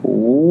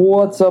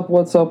What's up?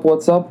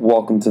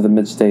 Welcome to the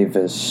Mitch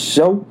Davis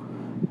Show.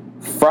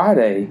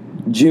 Friday,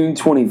 June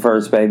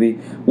 21st, baby.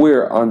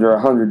 We're under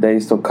 100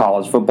 days till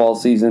college football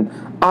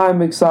season.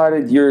 I'm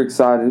excited, you're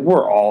excited,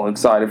 we're all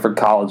excited for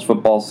college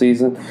football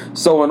season.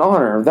 So in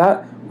honor of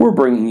that, we're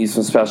bringing you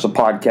some special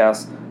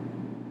podcasts.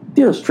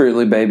 Yours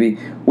truly, baby.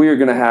 We are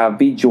going to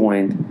be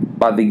joined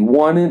by the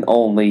one and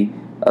only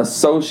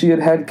associate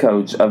head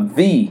coach of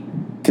the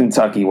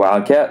Kentucky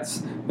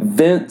Wildcats,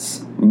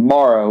 Vince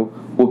Marrow,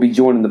 will be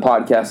joining the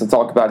podcast to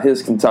talk about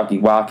his Kentucky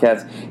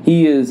Wildcats.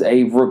 He is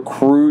a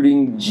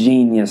recruiting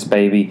genius,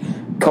 baby.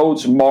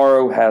 Coach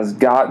Marrow has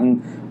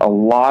gotten a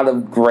lot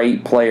of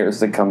great players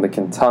to come to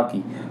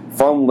Kentucky.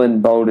 From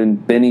Lynn Bowden,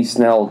 Benny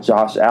Snell,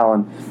 Josh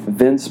Allen,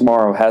 Vince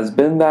Marrow has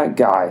been that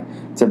guy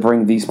to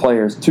bring these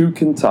players to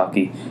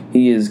Kentucky.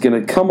 He is going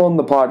to come on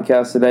the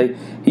podcast today.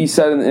 He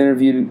said in an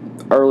interview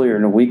earlier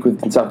in the week with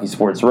Kentucky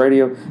Sports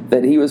Radio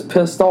that he was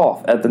pissed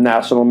off at the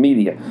national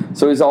media.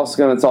 So he's also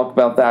going to talk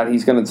about that.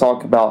 He's going to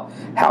talk about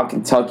how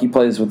Kentucky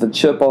plays with a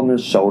chip on their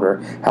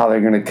shoulder, how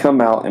they're going to come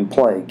out and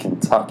play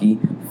Kentucky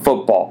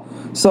football.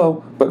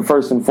 But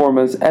first and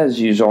foremost, as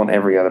usual on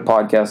every other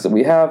podcast that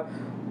we have,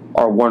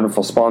 our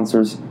wonderful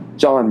sponsors,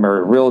 John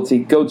Murray Realty.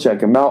 Go check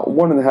them out.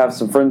 Wanting to have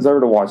some friends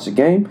over to watch the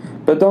game,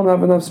 but don't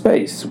have enough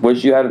space.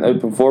 Wish you had an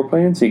open floor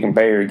plan so you can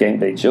pay your game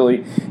day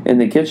chili in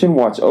the kitchen,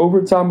 watch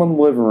overtime on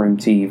the living room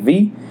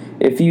TV.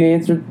 If you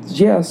answered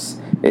yes,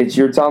 it's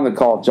your time to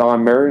call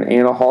John Murray and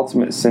Anna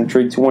Haltom at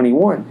Century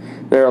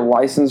 21. They are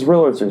licensed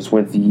realtors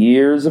with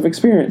years of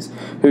experience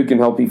who can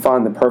help you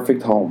find the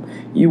perfect home.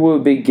 You will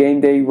be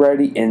game day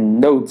ready in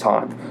no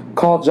time.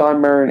 Call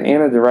John Murray and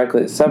Anna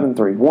directly at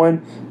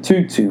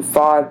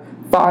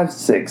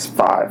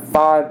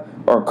 731-225-5655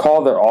 or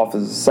call their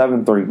office at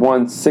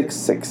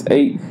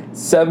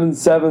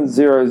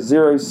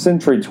 731-668-7700.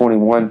 Century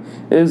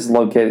 21 is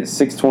located at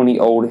 620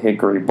 Old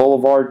Hickory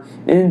Boulevard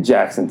in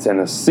Jackson,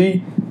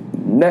 Tennessee.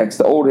 Next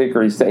to Old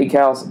Hickory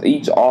Steakhouse,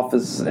 each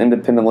office is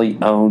independently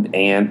owned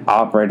and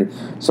operated.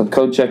 So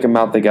go check them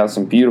out. They got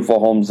some beautiful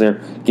homes there.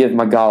 Give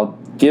my guy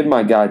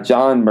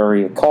John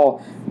Murray a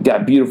call.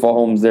 Got beautiful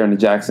homes there in the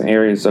Jackson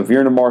area. So if you're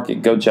in the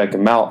market, go check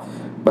them out.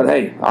 But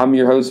hey, I'm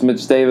your host,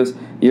 Mitch Davis.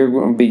 You're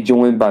going to be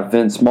joined by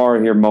Vince Marrow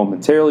here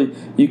momentarily.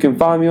 You can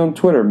find me on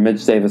Twitter,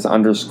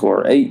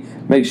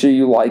 MitchDavis_8. Make sure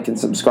you like and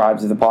subscribe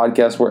to the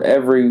podcast where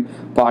every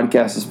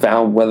podcast is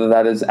found, whether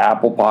that is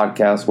Apple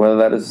Podcasts, whether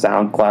that is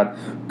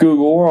SoundCloud,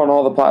 Google, or on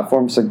all the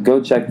platforms. So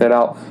go check that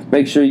out.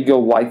 Make sure you go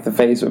like the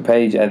Facebook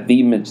page at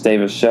The Mitch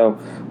Davis Show.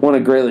 Want to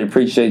greatly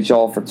appreciate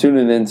y'all for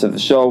tuning into the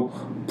show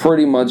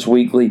pretty much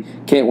weekly.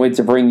 Can't wait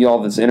to bring you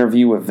all this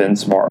interview with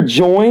Vince Marrow.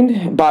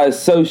 Joined by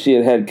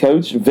associate head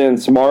coach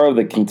Vince Marrow of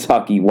the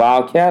Kentucky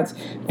Wildcats,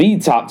 the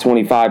top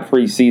 25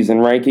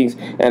 preseason rankings,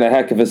 and a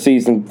heck of a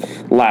season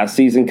last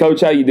season.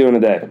 Coach, how you doing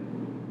today?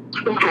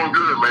 I'm doing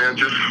good, man.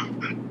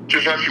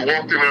 Just actually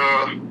walked in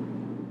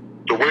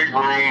the weight room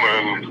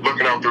and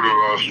looking out through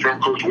the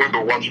strength coach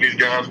window, watching these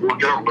guys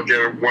work out. Look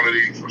at one of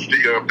these,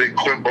 the big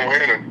Quint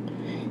Bohannon.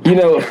 You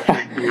know,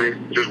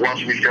 just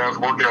watching these guys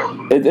work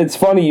out. It's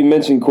funny you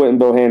mentioned Quentin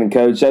Bohannon,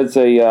 Coach. That's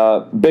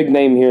a big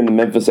name here in the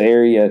Memphis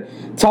area.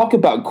 Talk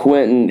about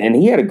Quentin, and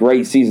he had a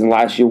great season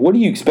last year. What are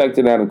you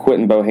expecting out of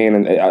Quentin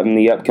Bohannon in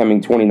the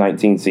upcoming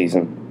 2019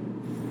 season?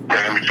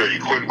 Man, let me tell you,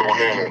 Quentin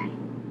Bohannon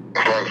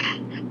has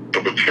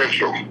the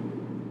potential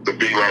to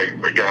be like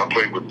a guy I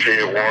played with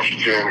Ted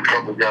Washington, a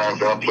couple guys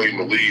that I played in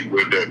the league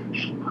with. But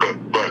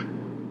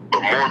the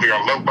more thing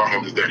I love about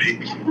him is that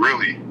he's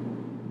really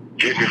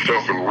getting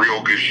himself in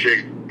real good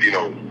shape,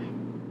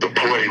 to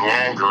play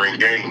longer in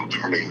games.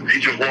 I mean, he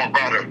just walked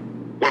by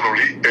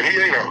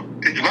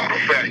he's not a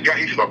fat guy,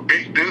 he's a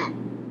big dude.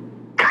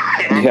 Yeah. I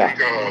think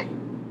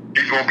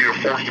he's going to be a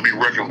force to be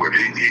reckoned with.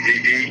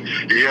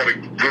 He had a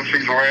good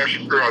season last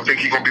year. I think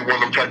he's going to be one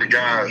of them type of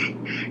guys.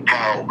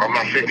 I'm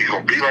not saying he's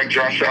going to be like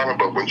Josh Allen,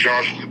 but when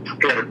Josh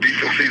had a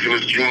decent season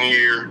his junior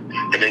year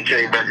and then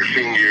came back his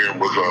senior year and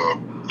was a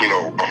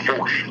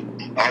force.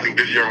 I think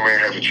this young man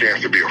has a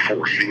chance to be a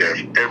force. He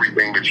has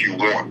everything that you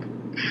want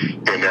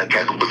in that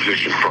type of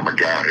position from a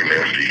guy in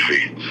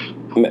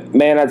the SEC.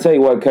 Man, I tell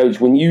you what, Coach,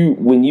 when you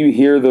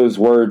hear those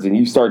words and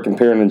you start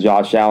comparing to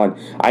Josh Allen,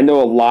 I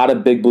know a lot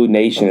of Big Blue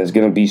Nation is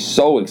going to be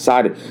so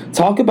excited.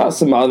 Talk about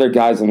some other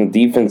guys on the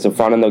defensive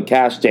front. I know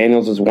Cash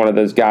Daniels is one of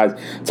those guys.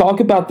 Talk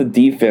about the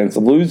defense,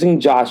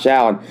 losing Josh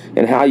Allen,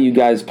 and how you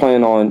guys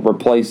plan on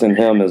replacing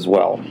him as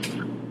well.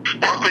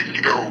 I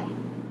think,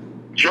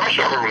 Josh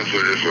Allen is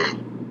a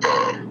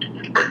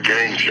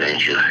game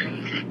changer.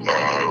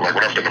 Like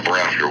when I was in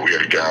Nebraska, we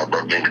had a guy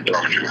by the name of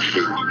Dominic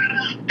Sue,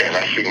 and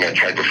I seen that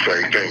type of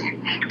same thing.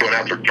 But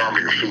after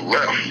Dominic Sue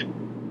left,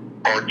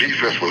 our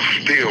defense was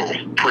still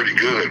pretty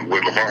good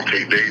with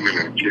Levante David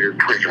and Jared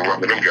Crick and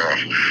one of them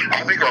guys.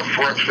 I think our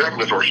front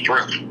seven is our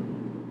strength.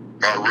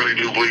 I really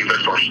do believe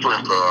that's our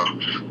strength.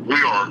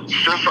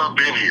 Since I've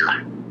been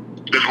here,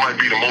 this might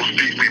be the most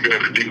deep we've been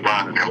at the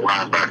D-line and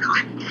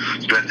linebackers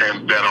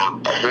that are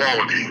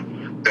quality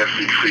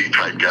SEC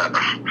type guys.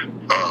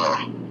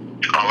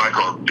 I like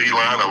our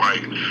D-line. I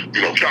like,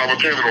 Calvin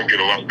Taylor don't get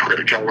a lot of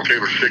credit. Calvin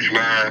Taylor,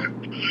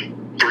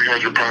 6'9",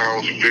 300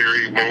 pounds,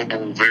 very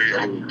mobile,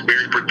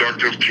 very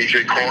productive.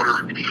 TJ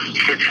Carter,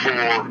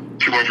 6'4",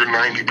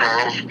 290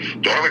 pounds.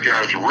 The other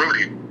guys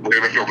really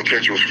NFL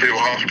potential is Phil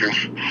Hoskins.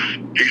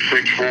 He's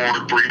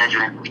 6'4",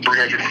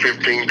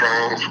 315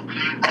 pounds.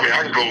 I mean,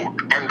 I can go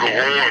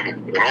on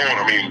and on.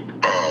 I mean,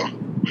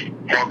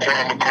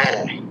 Marquand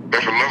McCall.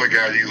 That's another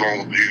guy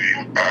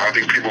I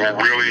think people will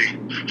really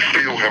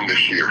feel him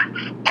this year.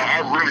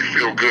 I really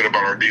feel good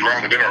about our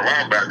D-line. And then our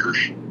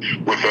linebackers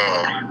with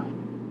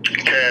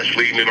Cash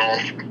leading it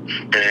off.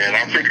 And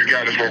I think a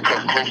guy that's going to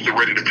come close to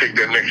ready to take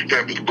that next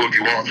step is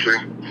Boogie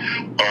Watson.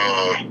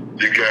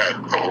 You got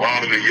a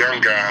lot of the young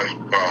guys.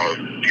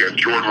 You got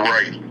Jordan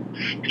Wright.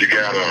 You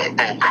got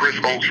Chris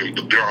Oakes and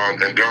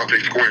Dante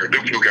Square.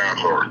 Them two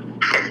guys are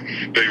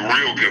they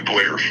real good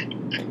players.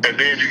 And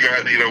then you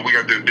got, we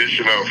got the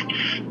addition of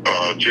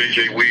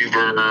J.J.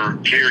 Weaver,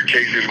 Jared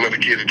Casey is another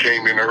kid that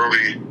came in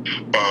early.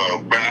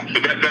 But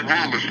that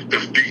room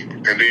is deep.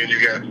 And then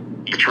you got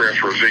the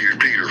transfer of Xavier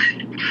Peters,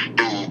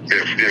 who,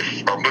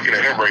 if I'm looking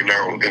at him right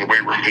now in the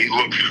weight room, he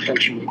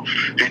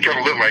kind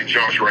of look like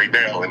Josh right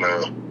now. And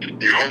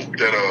you hope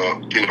that,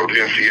 the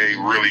NCAA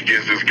really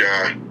gives this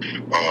guy,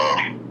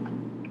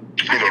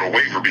 the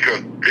waiver,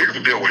 because here's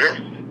the deal with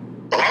him.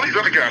 A lot of these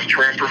other guys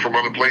transfer from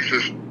other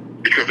places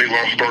because they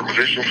lost starting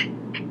positions.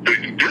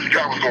 This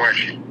guy was going to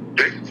actually,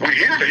 we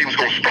hear that he was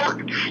going to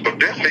start, but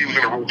definitely he was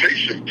in a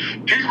rotation.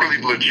 He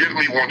really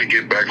legitimately wanted to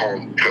get back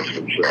home because of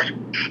himself.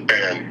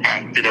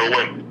 And you know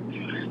what?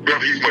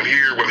 Whether he went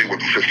here, whether he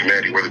went to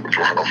Cincinnati, whether he went to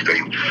Ohio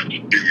State,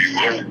 you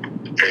hope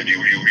and you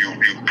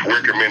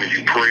recommend and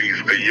you praise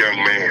a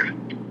young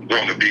man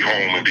wanting to be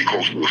home and be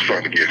close to his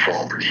son to get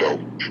father. So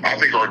I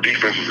think our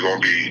defense is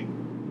going to be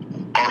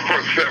our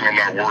front seven. I'm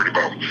not worried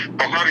about.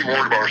 I'm not even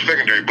worried about our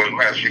secondary, but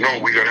as you know,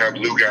 we got to have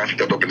new guys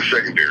step up in the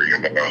secondary,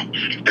 and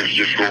it's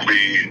just going to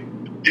be.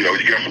 You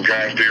got some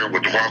guys there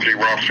with Devontae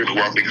Robinson, who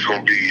I think is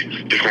going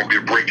to be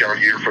a breakout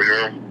year for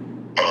him.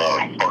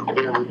 Our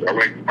corners, I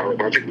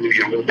think we need to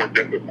get a little more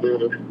depth at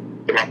corner.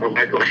 And I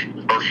like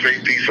our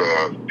safeties.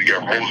 You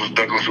got Moses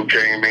Douglas who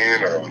came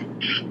in.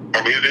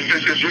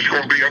 It's just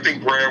going to be. I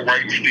think Brad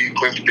White and Steve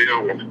Clinton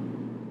and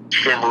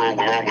Marrow,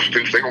 along with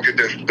Stoops, they're going to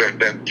get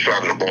that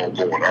side of the ball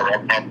going.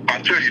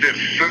 I tell you this,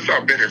 since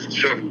I've been here for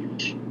 7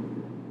 years,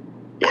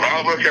 when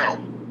I look out,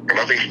 and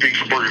I think Steve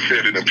Spurrier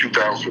said it in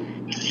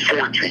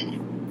 2014,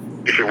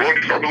 if it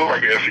really started to look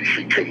like an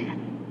SEC team,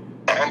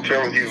 I'm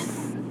telling you,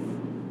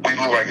 we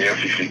look like an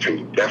SEC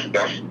team. That's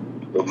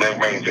the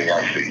main thing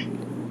I see.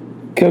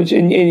 Coach,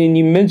 and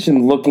you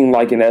mentioned looking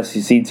like an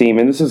SEC team,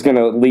 and this is going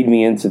to lead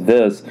me into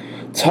this.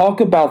 Talk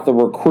about the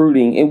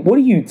recruiting, and what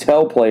do you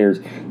tell players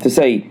to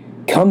say,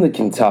 come to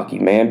Kentucky,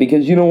 man,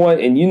 because you know what,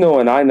 and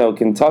I know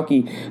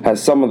Kentucky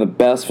has some of the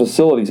best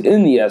facilities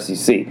in the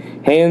SEC,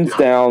 hands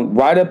down,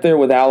 right up there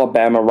with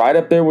Alabama, right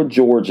up there with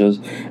Georgia's,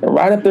 and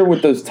right up there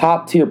with those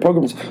top-tier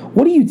programs.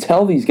 What do you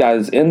tell these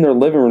guys in their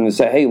living room to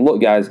say, hey,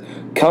 look, guys,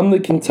 come to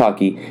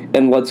Kentucky,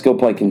 and let's go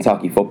play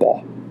Kentucky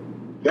football?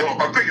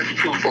 Well, I think it's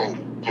twofold.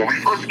 When we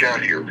first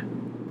got here,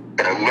 and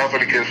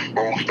nothing against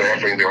old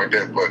staff or anything like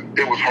that, but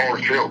it was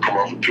hard as hell come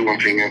off of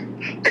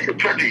 2-10, and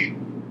Kentucky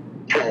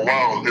for a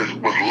while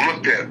was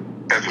looked at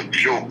as a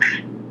joke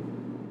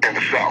in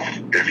the South.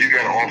 If you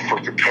got an offer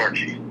from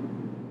Kentucky,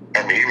 even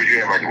if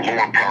you had like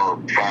lower power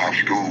 5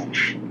 schools,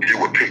 you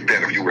would pick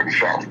that if you were in the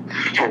South.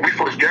 So when we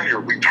first got here,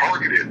 we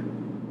targeted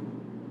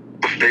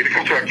the state of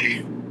Kentucky,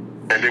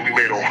 and then we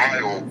made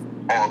Ohio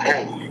our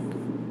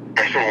home.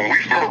 And so when we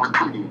started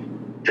recruiting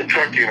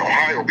Kentucky and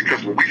Ohio,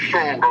 because when we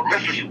sold our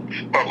message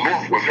up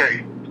north was,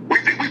 hey, we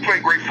think we play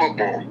great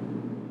football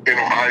in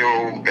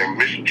Ohio and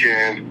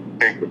Michigan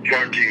and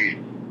Kentucky.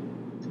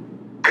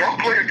 Come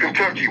play in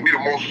Kentucky. We the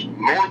most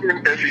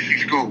northern SEC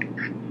school.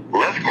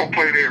 Let's go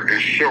play there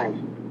and show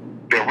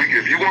that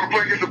if you want to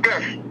play against the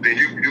best, then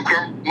you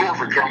come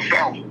north and come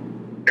south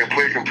and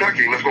play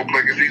Kentucky. Let's go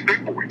play against these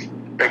big boys.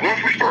 And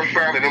once we start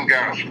signing them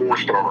guys 4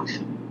 stars,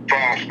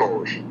 5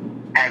 stars,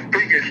 I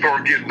think it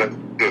started getting the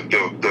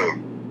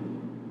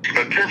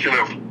attention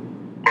of,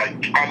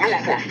 like, I know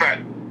it for a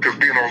fact, because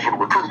being also the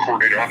recruiting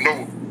coordinator, I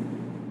know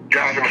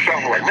guys in the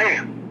South are like,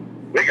 man,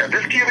 they got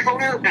this kid to go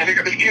there, man, they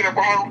got this kid at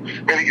Ohio,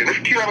 man, they got this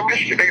kid out of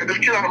Michigan, they got this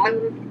kid out of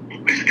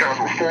Maryland. These guys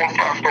were 4 and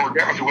 5-star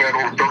guys who had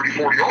over 30,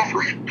 40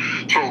 offers.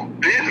 So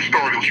then it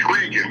started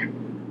intriguing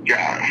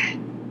guys.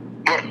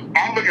 But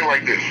I'm looking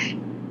like this.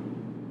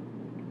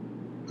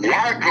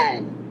 Why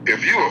go,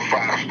 if you're a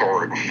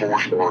 5-star and a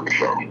 4-star in the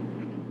South,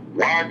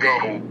 why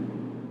go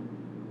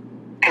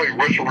play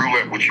Russian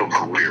roulette with your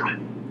career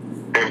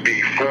and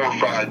be 4 or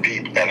 5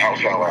 deep at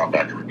outside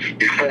linebacker,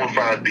 be 4 or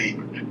 5 deep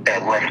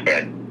at running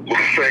back with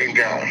the same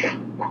guys?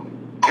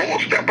 Go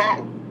and step out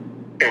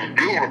and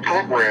build a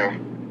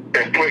program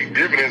and play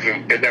dividends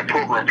in that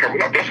program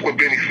coming up. That's what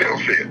Benny Snell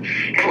said.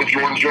 That's what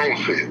Jordan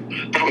Jones said.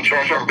 That's what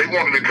Josh Allen. They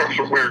wanted to come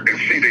somewhere and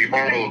see their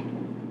own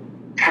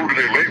fruit of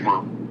their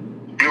labor,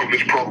 build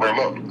this program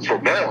up. So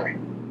now,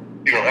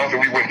 after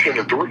we went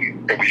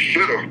 10-3, and we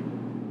should have,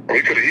 I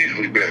mean, it could have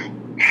easily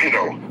been,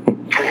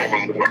 12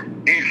 and more,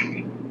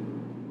 easily.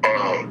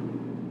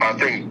 I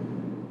think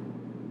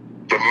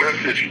the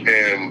message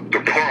and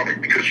the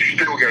product, because you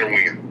still got to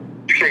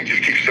win. You can't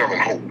just keep selling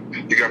hope.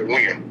 You got to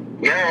win.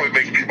 Now it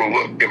makes people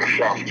look in the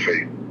South and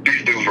say,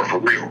 these dudes are for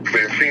real.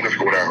 They have seen us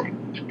go down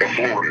in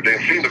Florida. They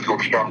have seen us go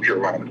to South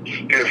Carolina.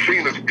 They have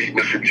seen us beat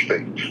Mississippi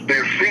State. They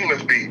have seen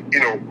us beat,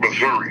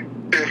 Missouri.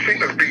 They have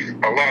seen us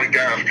beat a lot of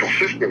guys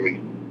consistently.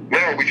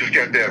 Now we just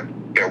got that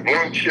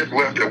one chip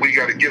left that we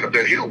got to get up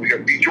that hill. We got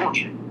to beat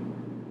Georgia.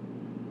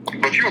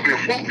 But you'll be a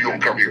fool if you don't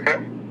come here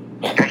now.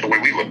 That's the way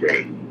we look at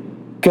it.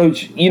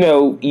 Coach,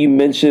 you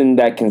mentioned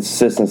that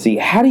consistency.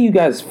 How do you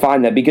guys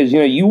find that? Because,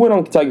 you went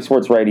on Kentucky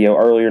Sports Radio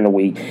earlier in the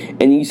week,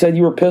 and you said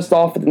you were pissed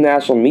off at the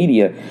national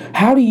media.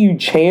 How do you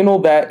channel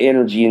that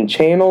energy and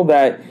channel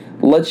that,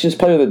 let's just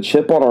play with a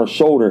chip on our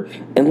shoulder,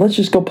 and let's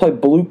just go play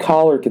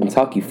blue-collar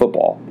Kentucky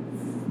football?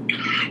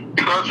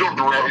 I joked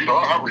around.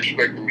 I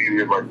respect the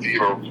media.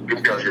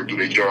 Them guys here do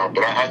their job.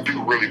 But I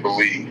do really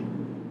believe,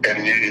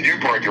 and you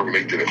probably can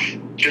relate to this,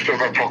 just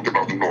as I talked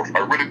about the North, I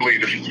really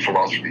believe this is the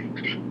philosophy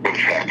that's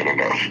happening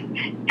to us.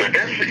 The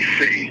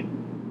SEC,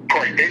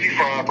 probably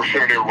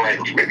 85% of their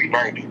writers, maybe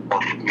 90,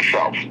 are from the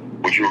South.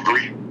 Would you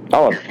agree?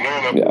 Oh, There's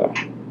none of them.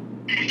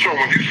 So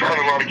when you sign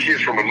a lot of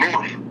kids from the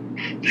North,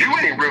 you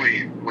ain't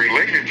really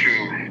related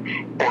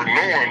to or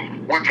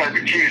knowing what type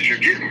of kids you're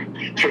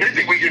getting. So they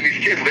think we get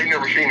these kids they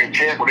never seen in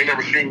camp or they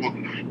never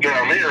seen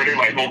down there. They're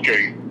like,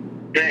 okay,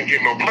 they ain't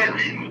getting no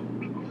players.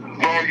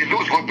 But all you do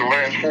is look the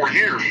last 4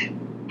 years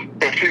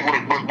and see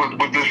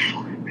what this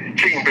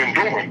team been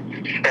doing.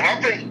 And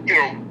I think,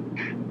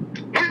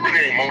 we really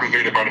ain't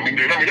motivated by the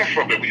media. I mean, that's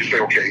something that we just say,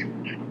 okay,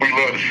 we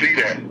love to see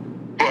that.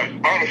 But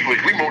honestly,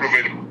 we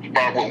motivated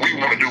by what we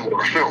want to do with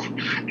ourselves.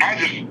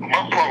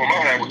 My problem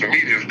I have with the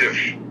media is this.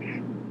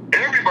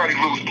 Everybody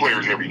loses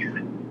players every year.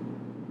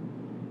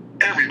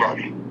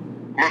 Everybody.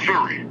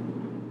 Missouri,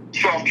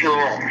 South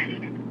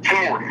Carolina,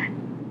 Florida.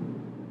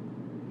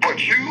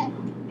 But you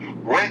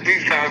rank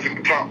these guys in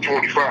the top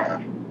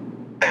 25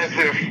 as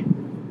if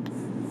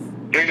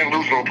they didn't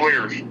lose no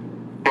players.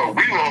 But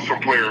we lost some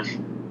players,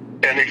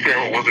 and they say,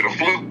 oh, was it a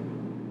fluke?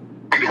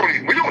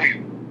 We don't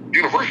need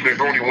universities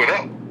that only went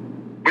up.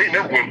 We ain't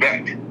never went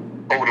back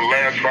over the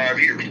last 5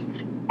 years.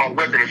 Our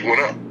record has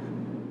went up.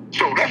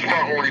 So that's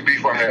my only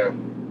beef I have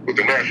with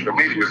the national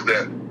media is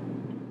that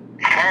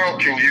how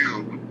can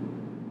you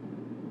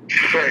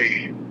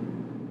say,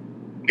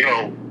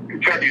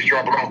 Kentucky's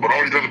dropping off, but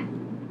all these other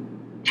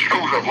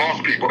schools have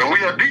lost people, and we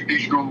have beat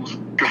these schools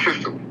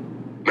consistently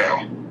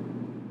now.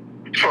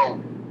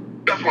 So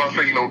that's why I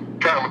say,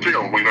 time will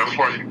tell.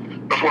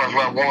 That's why it's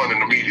not one in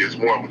the media, it's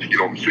one when you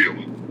get on the field.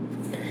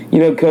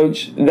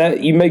 Coach,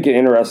 that you make an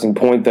interesting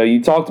point, though. You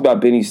talked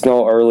about Benny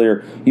Snell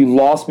earlier. You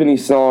lost Benny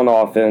Snell on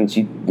offense.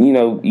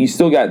 You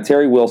still got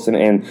Terry Wilson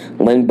and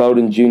Lynn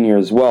Bowden Jr.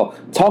 as well.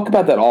 Talk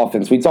about that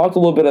offense. We talked a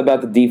little bit about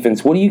the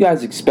defense. What do you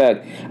guys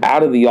expect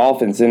out of the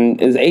offense?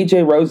 And is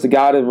A.J. Rose the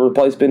guy to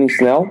replace Benny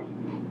Snell?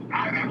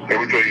 Let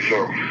me tell you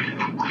something.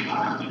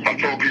 I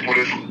told people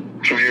this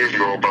 2 years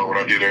ago about when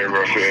I did that.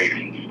 I said,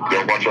 hey,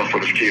 y'all watch out for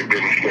this kid,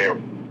 Benny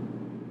Snell.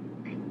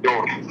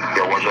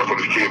 Y'all watch out for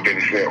this kid, Benny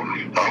Snell.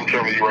 I'm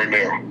telling you right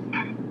now,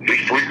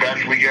 these three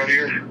backs we got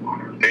here,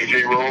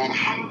 A.J. Rose,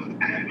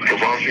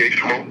 Cavassier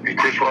Smoke, and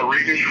Chris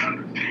Rodriguez,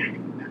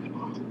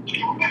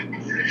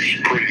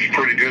 it's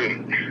pretty good.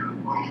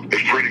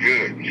 It's pretty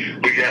good.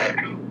 We got,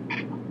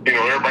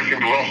 everybody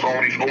seems to lost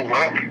all these old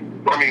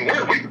linemen. I mean,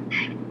 where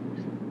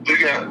we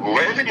got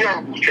Landon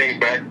Young, who came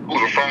back, who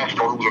was a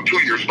 5-star, who was a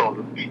 2-year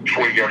starter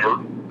before he got hurt.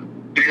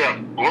 You got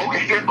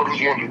Logan Stepper,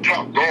 who's one of the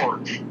top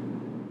guards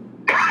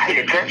in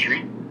the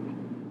country.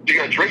 You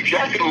got Drake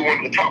Jackson, who's one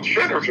of the top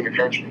centers in the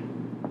country.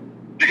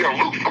 You got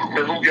Luke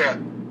Faulkner, who got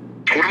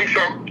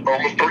 20-some,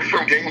 almost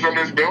 30-some games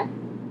under his belt.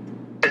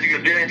 And you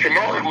got Daniel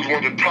Kennard, who's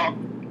one of the top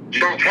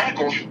young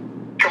tackles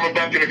coming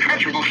back in the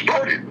country, who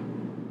started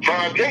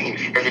 5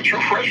 games as a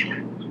true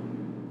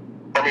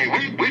freshman. I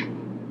mean,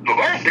 the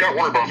last thing I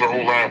worry about is our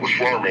whole line with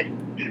Flarman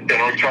and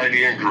our tight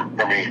end group.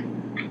 I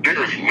mean,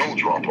 there is no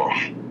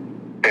drop-off.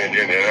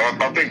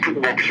 And I think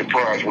people won't be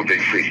surprised what they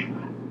see.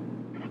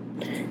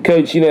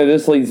 Coach,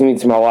 this leads me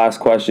to my last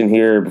question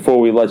here before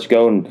we let you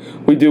go, and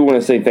we do want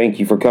to say thank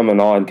you for coming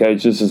on,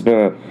 Coach. This has been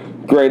a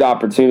great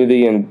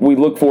opportunity, and we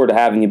look forward to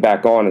having you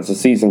back on as the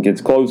season gets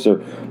closer.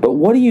 But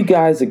what do you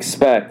guys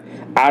expect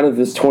out of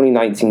this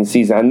 2019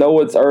 season? I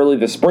know it's early.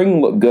 The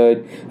spring looked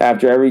good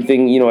after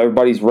everything,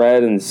 everybody's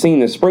read and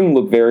seen. The spring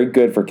looked very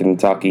good for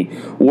Kentucky.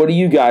 What do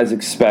you guys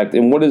expect,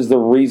 and what is the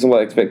reasonable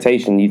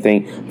expectation, you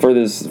think, for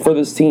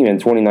this team in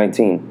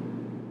 2019?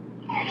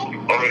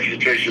 Our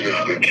expectation is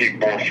to keep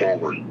going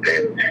forward,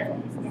 and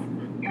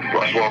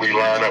that's why we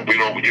line up. You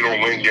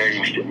don't win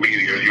games through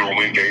media. You don't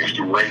win games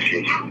through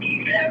rankings.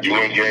 You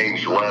win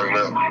games lining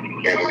up,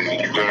 and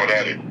you're going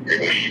at it. And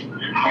it's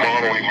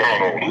mono.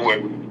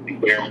 Whoever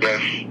their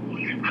best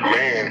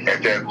man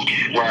at that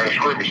line of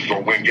scrimmage is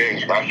going to win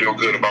games. And I feel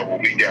good about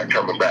what we got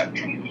coming back.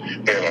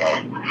 And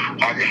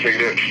I can say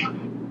this.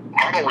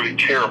 I don't really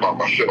care about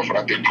myself, and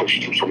I did push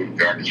too, so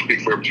I can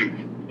speak for him too.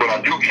 But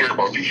I do care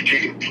about these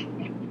kids,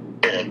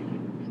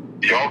 and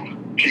y'all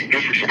keep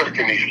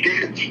disrespecting these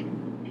kids.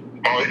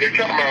 It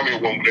kind of reminds me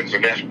of when there was a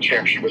national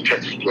championship when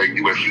Texas played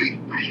USC,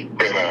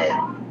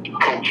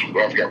 and Coach,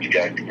 I forgot the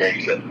guy's name,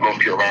 he's at North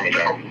Carolina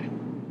now.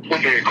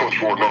 What's the head coach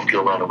for North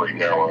Carolina right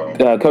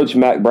now? Coach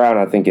Mac Brown,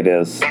 I think it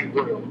is. And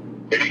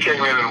he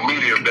came in the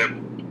media that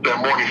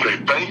morning and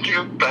said, thank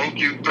you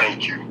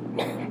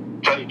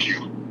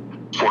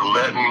for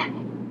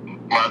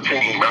letting my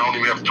team, I don't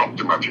even have to talk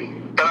to my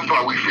team. And that's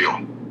how we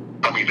feel.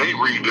 I mean, they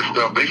read this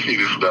stuff, they see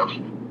this stuff.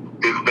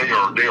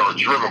 They are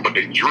driven, but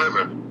they're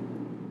driven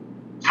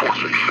for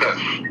success.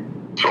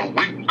 So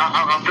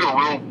I feel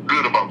real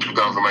good about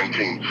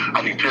 2019.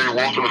 I think Terry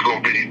Wilson is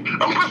going to be,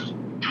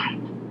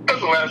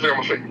 that's the last thing I'm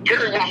going to say.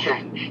 Terry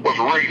Wilson was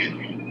rated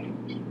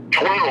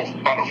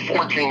 12 out of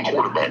 14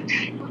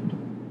 quarterbacks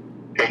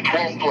in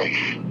 12th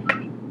place.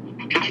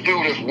 This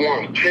dude has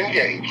won 10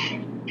 games,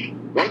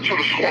 went to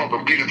the swamp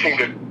and beat a team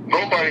that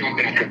nobody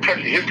in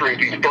Kentucky history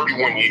beat in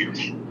 31 years.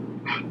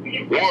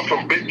 Won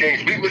some big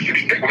games, beat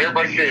Mississippi State when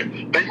everybody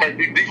said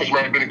defense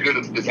might have been as good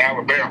as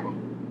Alabama.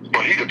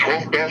 But he's the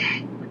 12th best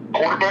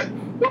quarterback?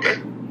 Okay.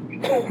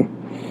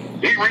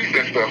 He reads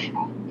that stuff.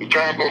 The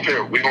time's going to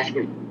tell. We're going to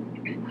see.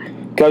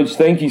 Coach,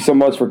 thank you so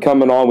much for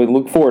coming on. We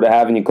look forward to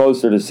having you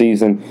closer to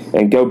season,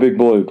 and go Big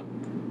Blue.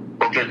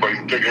 Okay, buddy.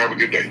 Take care. Have a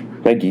good day.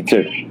 Thank you,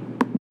 too.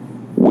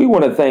 We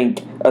want to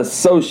thank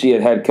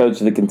Associate Head Coach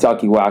of the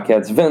Kentucky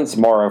Wildcats, Vince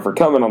Marrow, for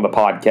coming on the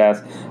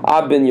podcast.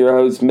 I've been your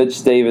host,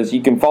 Mitch Davis.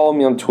 You can follow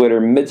me on Twitter,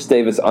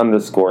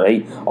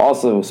 MitchDavis_8.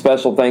 Also,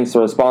 special thanks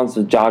to our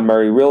sponsor, John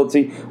Murray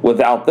Realty.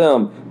 Without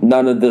them,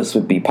 none of this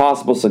would be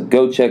possible, so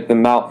go check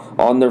them out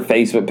on their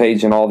Facebook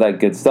page and all that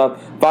good stuff.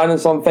 Find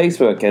us on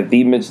Facebook at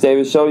The Mitch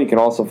Davis Show. You can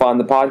also find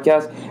the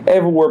podcast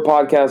everywhere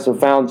podcasts are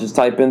found. Just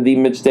type in The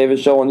Mitch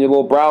Davis Show on your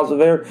little browser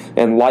there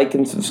and like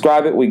and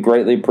subscribe it. We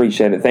greatly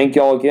appreciate it. Thank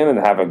you all again, and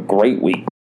have a great week.